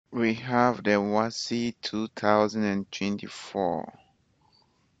We have the WASSCE 2024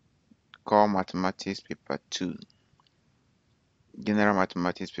 Core Mathematics Paper 2, General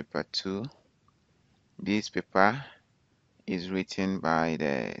Mathematics Paper 2. This paper is written by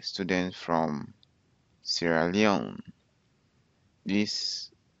the students from Sierra Leone. This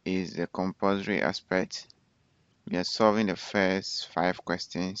is the compulsory aspect. We are solving the first 5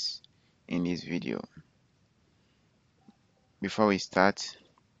 questions in this video. Before we start,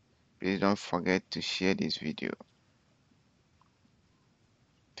 please don't forget to share this video.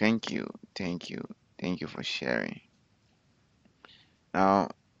 Thank you for sharing. Now,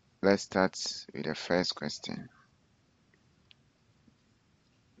 let's start with the first question.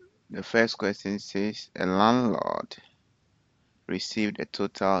 The first question says, a landlord received a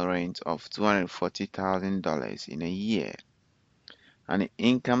total rent of $240,000 in a year and an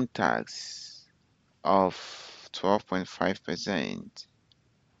income tax of 12.5%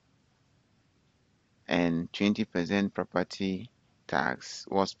 and 20% property tax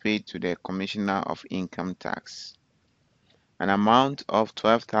was paid to the Commissioner of Income Tax. An amount of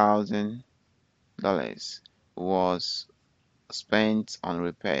 $12,000 was spent on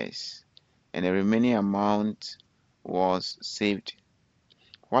repairs and the remaining amount was saved.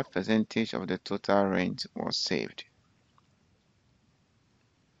 What percentage of the total rent was saved?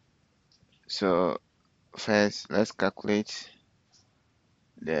 So first, let's calculate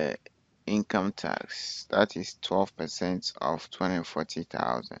the income tax. That is 12% of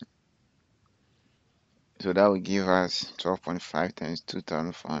 240,000. So that will give us 12.5 times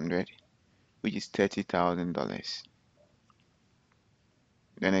 2,400, which is $30,000.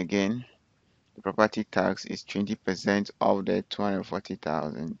 Then again, the property tax is 20% of the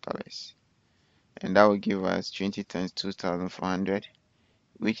 $240,000, and that will give us 20 times 2,400,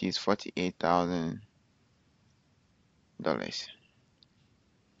 which is $48,000.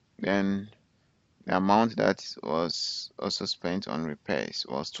 Then the amount that was also spent on repairs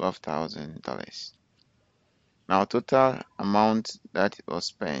was $12,000. Now, total amount that was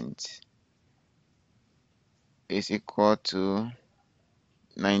spent is equal to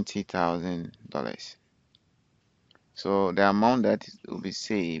 $90,000. So the amount that will be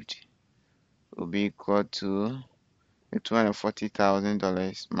saved will be equal to the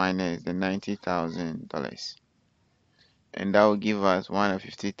 $240,000 minus the $90,000, and that will give us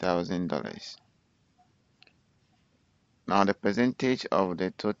 $150,000. Now the percentage of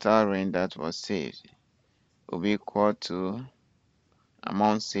the total rent that was saved will be equal to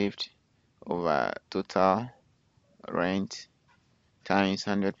amount saved over total rent times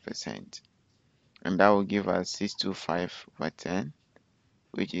 100%, and that will give us 625 over 10,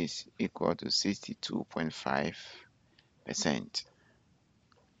 which is equal to 62.5%.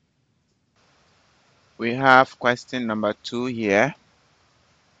 We have question number 2 here.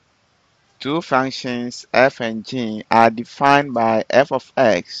 Two functions f and g are defined by f of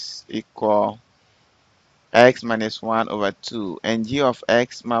x equal x minus 1 over 2 and g of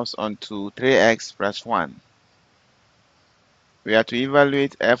x maps onto 3x plus 1. We are to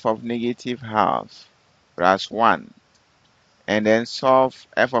evaluate f of negative half plus 1 and then solve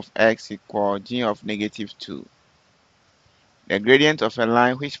f of x equal g of negative 2. The gradient of a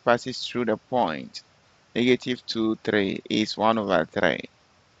line which passes through the point negative 2, 3 is 1 over 3.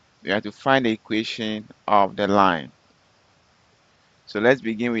 We have to find the equation of the line. So let's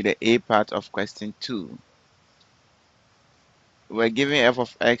begin with the A part of question 2. We're given f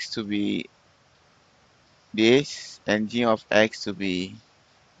of x to be this and g of x to be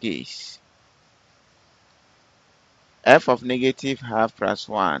this. F of negative half plus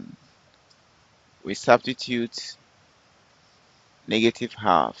 1. We substitute negative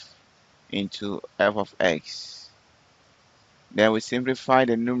half into f of x. Then we simplify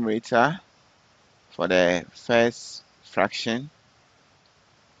the numerator for the first fraction.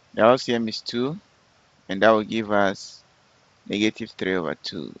 The LCM is 2, and that will give us negative 3 over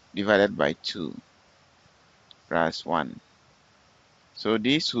 2 divided by 2 plus 1. So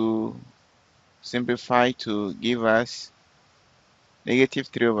this will simplify to give us negative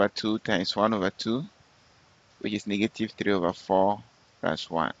 3 over 2 times 1 over 2, which is negative 3 over 4 plus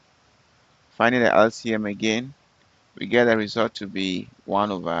 1. Finding the LCM again, we get the result to be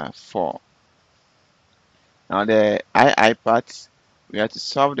 1 over 4. Now the II part, we have to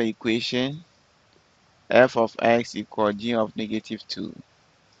solve the equation f of x equal g of negative 2.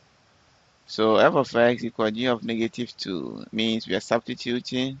 So f of x equal g of negative 2 means we are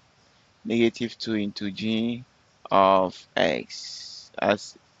substituting negative 2 into g of x,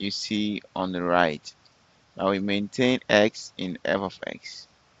 as you see on the right. Now we maintain x in f of x.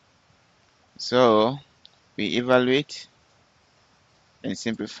 So we evaluate and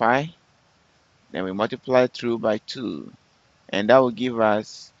simplify. Then we multiply through by 2, and that will give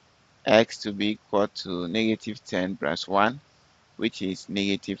us x to be equal to negative 10 plus 1, which is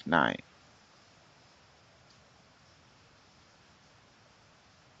negative 9.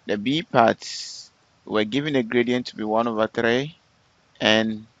 The b part, we're given a gradient to be 1 over 3,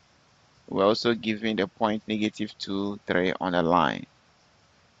 and we're also given the point negative 2, 3 on the line.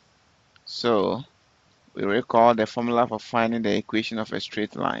 So we recall the formula for finding the equation of a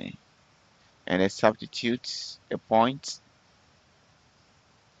straight line, and it substitutes the point,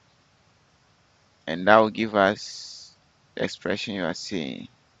 and that will give us the expression you are seeing.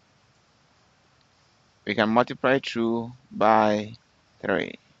 We can multiply through by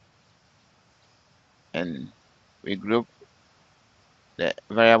 3, and we group the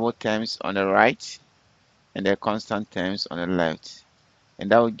variable terms on the right and the constant terms on the left, and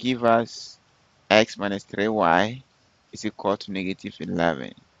that will give us x minus 3y is equal to negative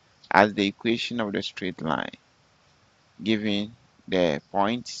 11 as the equation of the straight line, given the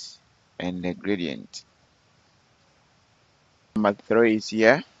points and the gradient. Number 3 is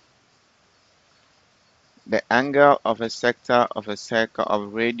here. The angle of a sector of a circle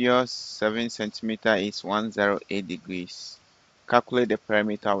of radius 7 centimeter is 108 degrees. Calculate the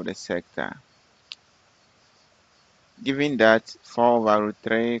perimeter of the sector. Given that 4 over root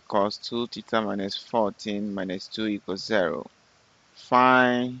 3 cos 2 theta minus 14 minus 2 equals 0,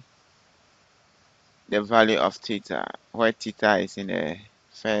 find the value of theta, where theta is in the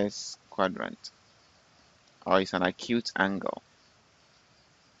first quadrant, or is an acute angle.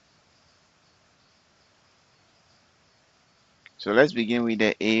 So let's begin with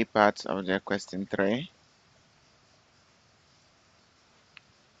the A part of the question 3.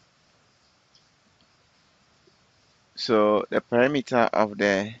 So the perimeter of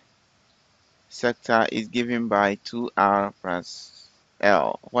the sector is given by 2r plus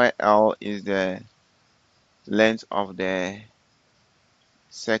L, where L is the length of the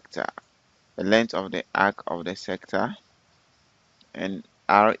sector, the length of the arc of the sector, and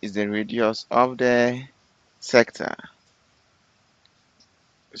R is the radius of the sector.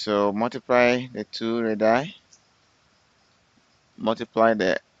 So multiply the two radii, multiply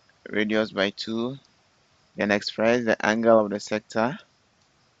the radius by 2, then express the angle of the sector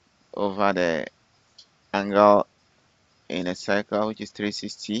over the angle in a circle, which is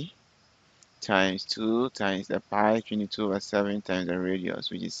 360, times 2 times the pi, 22 over 7 times the radius,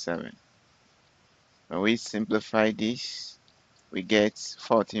 which is 7. When we simplify this, we get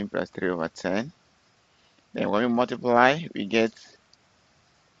 14 plus 3 over 10. Then when we multiply, we get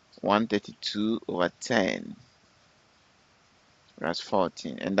 132 over 10 plus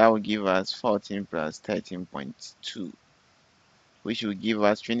 14, and that will give us 14 plus 13.2, which will give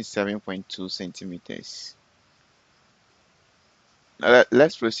us 27.2 centimeters. Now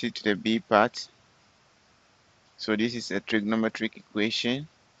let's proceed to the B part. So this is a trigonometric equation.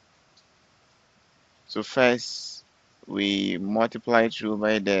 So first, we multiply through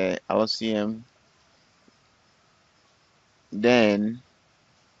by the LCM, then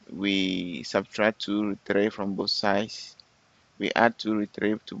we subtract 2 root 3 from both sides. We add 2 root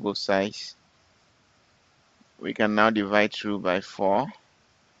 3 to both sides. We can now divide through by 4,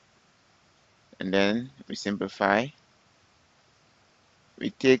 and then we simplify. We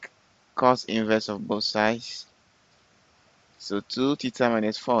take cos inverse of both sides. So 2 theta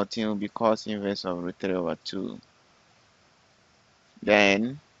minus 14 will be cos inverse of root 3 over 2.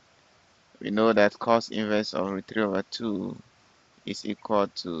 Then we know that cos inverse of root 3 over 2 is equal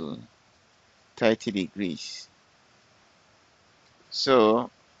to 30 degrees. So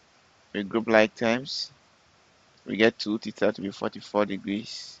we group like terms. We get 2 theta to be 44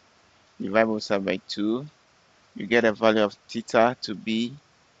 degrees. Divide both sides by 2. You get a value of theta to be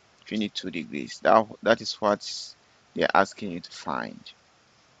 22 degrees. That is what they're asking you to find.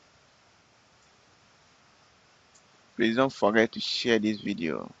 Please don't forget to share this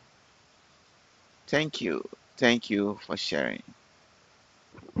video. Thank you. Thank you for sharing.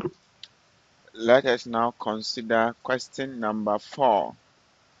 Let us now consider question number 4.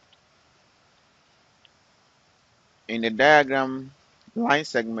 In the diagram, line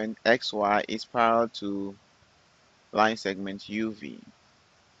segment XY is parallel to line segment UV.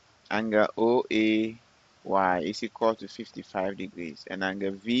 Angle OAY is equal to 55 degrees and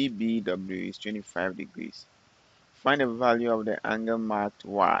angle VBW is 25 degrees. Find the value of the angle marked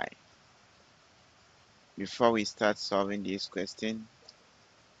Y. Before we start solving this question,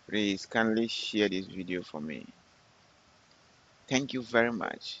 please kindly share this video for me. Thank you very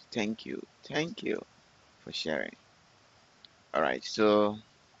much. Thank you for sharing. Alright, so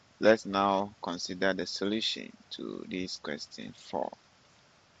let's now consider the solution to this question 4.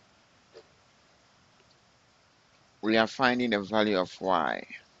 we are finding the value of y.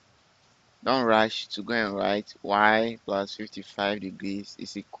 Don't rush to go and write y plus 55 degrees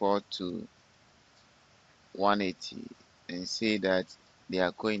is equal to 180 and say that they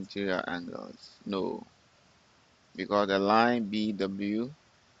are co-interior angles. No, because the line BW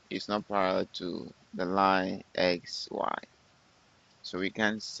is not parallel to the line XY. So we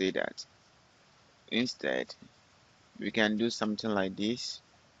can't say that. Instead, we can do something like this.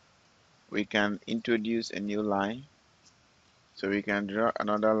 We can introduce a new line. So we can draw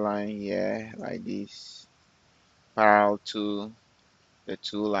another line here like this, parallel to the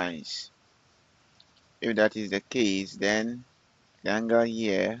two lines. If that is the case, then the angle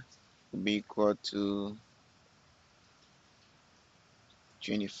here will be equal to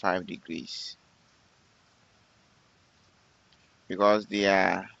 25 degrees because they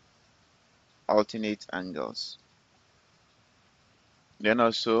are alternate angles. Then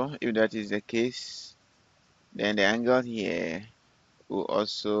also, if that is the case, then the angle here will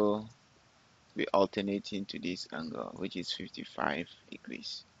also be alternating to this angle, which is 55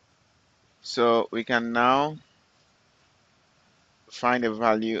 degrees. So we can now find the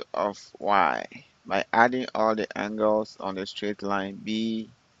value of y by adding all the angles on the straight line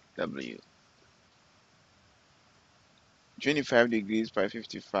BW. 25 degrees by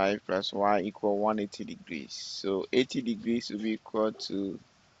 55 plus y equal 180 degrees. So 80 degrees will be equal to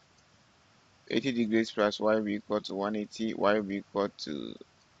 80 degrees plus y will be equal to 180. Y will be equal to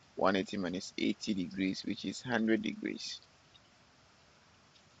 180 minus 80 degrees, which is 100 degrees.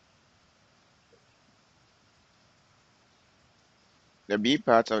 The B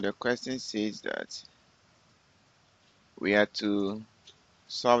part of the question says that we are to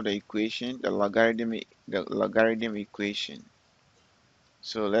solve the equation, the logarithm equation.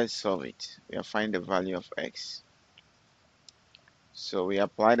 So let's solve it. We are finding the value of x. So we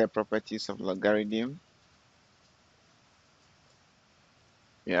apply the properties of logarithm.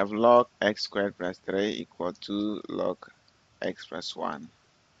 We have log x squared plus 3 equal to log x plus 1.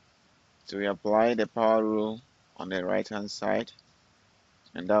 So we apply the power rule on the right hand side,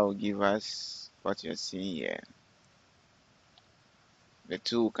 and that will give us what you're seeing here. The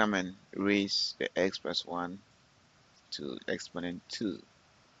 2 will come and raise the x plus 1 to exponent 2.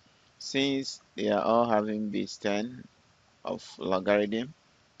 Since they are all having base 10 of logarithm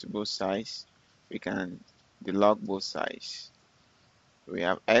to both sides, we can delog both sides. We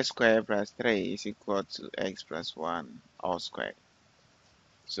have x squared plus 3 is equal to x plus 1 all squared.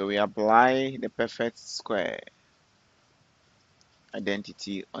 So we apply the perfect square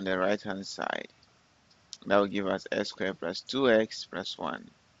identity on the right hand side. That will give us x squared plus 2x plus 1.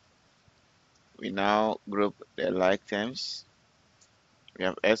 We now group the like terms. We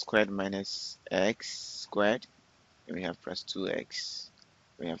have x squared minus x squared. We have plus 2x.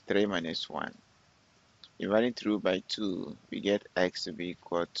 We have 3 minus 1. Dividing through by 2, we get x to be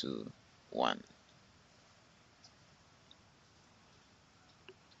equal to 1.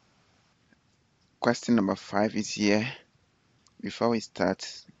 Question number 5 is here. Before we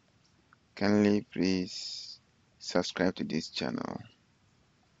start, kindly please subscribe to this channel.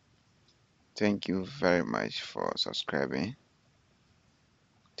 Thank you very much for subscribing.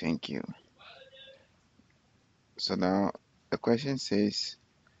 Thank you. So now the question says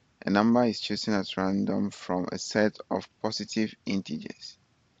a number is chosen at random from a set of positive integers.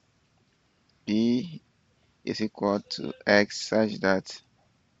 P is equal to x such that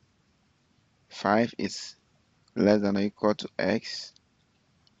 5 is less than or equal to x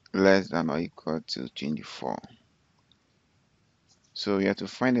less than or equal to 24. So we have to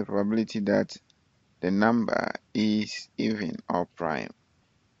find the probability that the number is even or prime,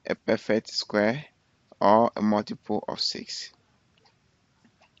 a perfect square, or a multiple of 6.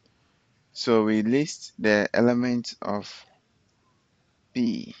 So we list the elements of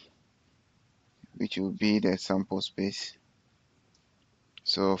P, which will be the sample space.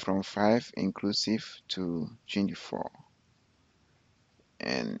 So from 5 inclusive to 24.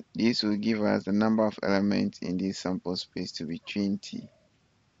 And this will give us the number of elements in this sample space to be 20.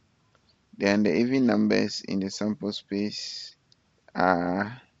 Then the even numbers in the sample space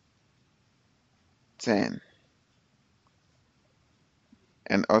are 10.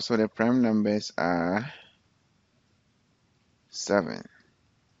 And also the prime numbers are 7.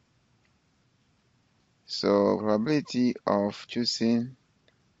 So probability of choosing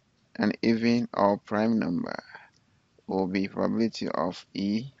an even or prime number will be probability of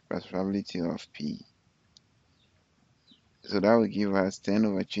E plus probability of P. So that will give us 10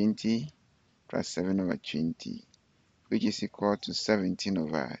 over 20 plus 7 over 20, which is equal to 17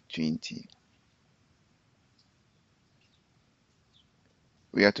 over 20.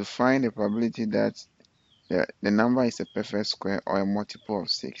 We have to find the probability that the number is a perfect square or a multiple of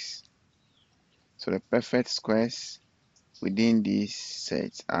 6. So the perfect squares within these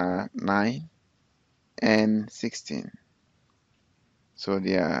sets are 9 and 16. So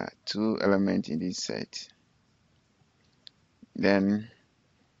there are 2 elements in this set. Then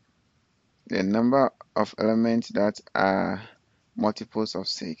the number of elements that are multiples of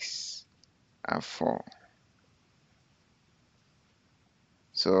 6 are 4.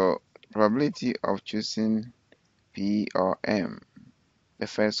 So probability of choosing P or M, the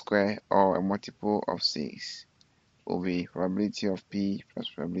first square or a multiple of 6, will be probability of P plus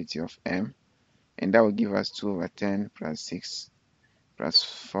probability of M, and that will give us 2 over 10 plus 6 plus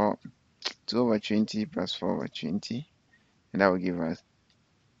 4, 2 over 20 plus 4 over 20, and that will give us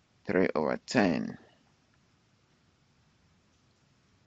 3 over 10.